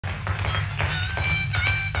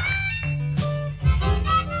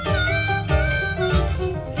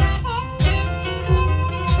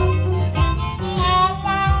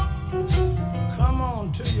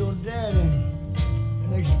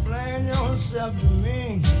yourself to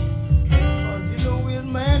me. Cause you know we're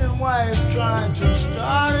man and wife trying to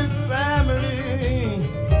start a family.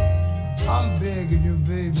 I'm begging you,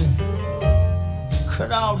 baby,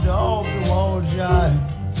 cut out the off-the-wall jive.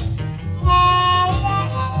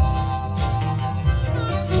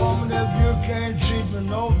 Woman, if you can't treat me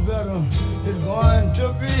no better, it's going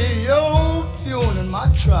to be your fuel in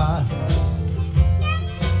my trial.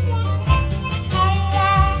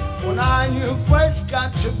 When I and you first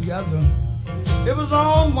got together, it was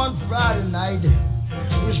on one Friday night.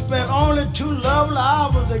 We spent only 2 lovely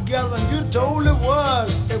hours together, and you told it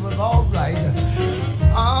was all right.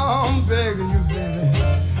 I'm begging you, baby,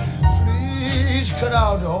 please cut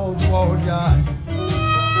out the old wall jive.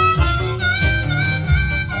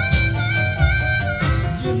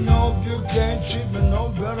 You know if you can't treat me no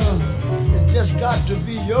better, it just got to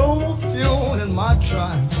be your fuel in my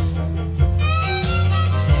trial.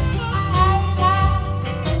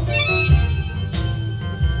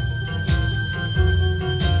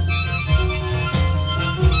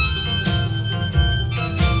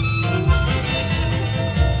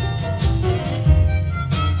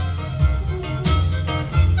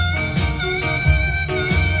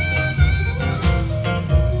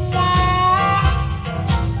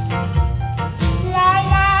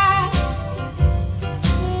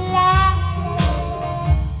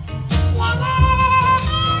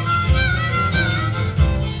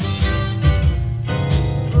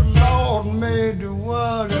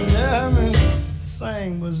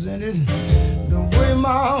 Was in it. The way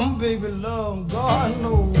my baby love, God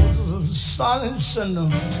knows, is a silent sinner.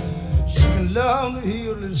 She can love to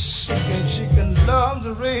heal the sick, and she can love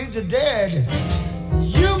to raise the dead.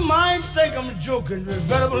 You might think I'm joking, but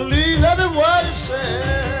better believe every word it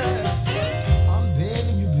said. I'm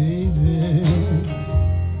begging you, baby,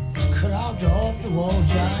 cut out the off-the-wall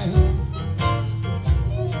jive.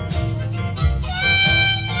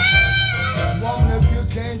 Woman, if you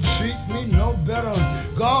can't treat me no better,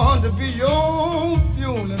 going to be your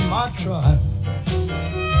fuel in my trial.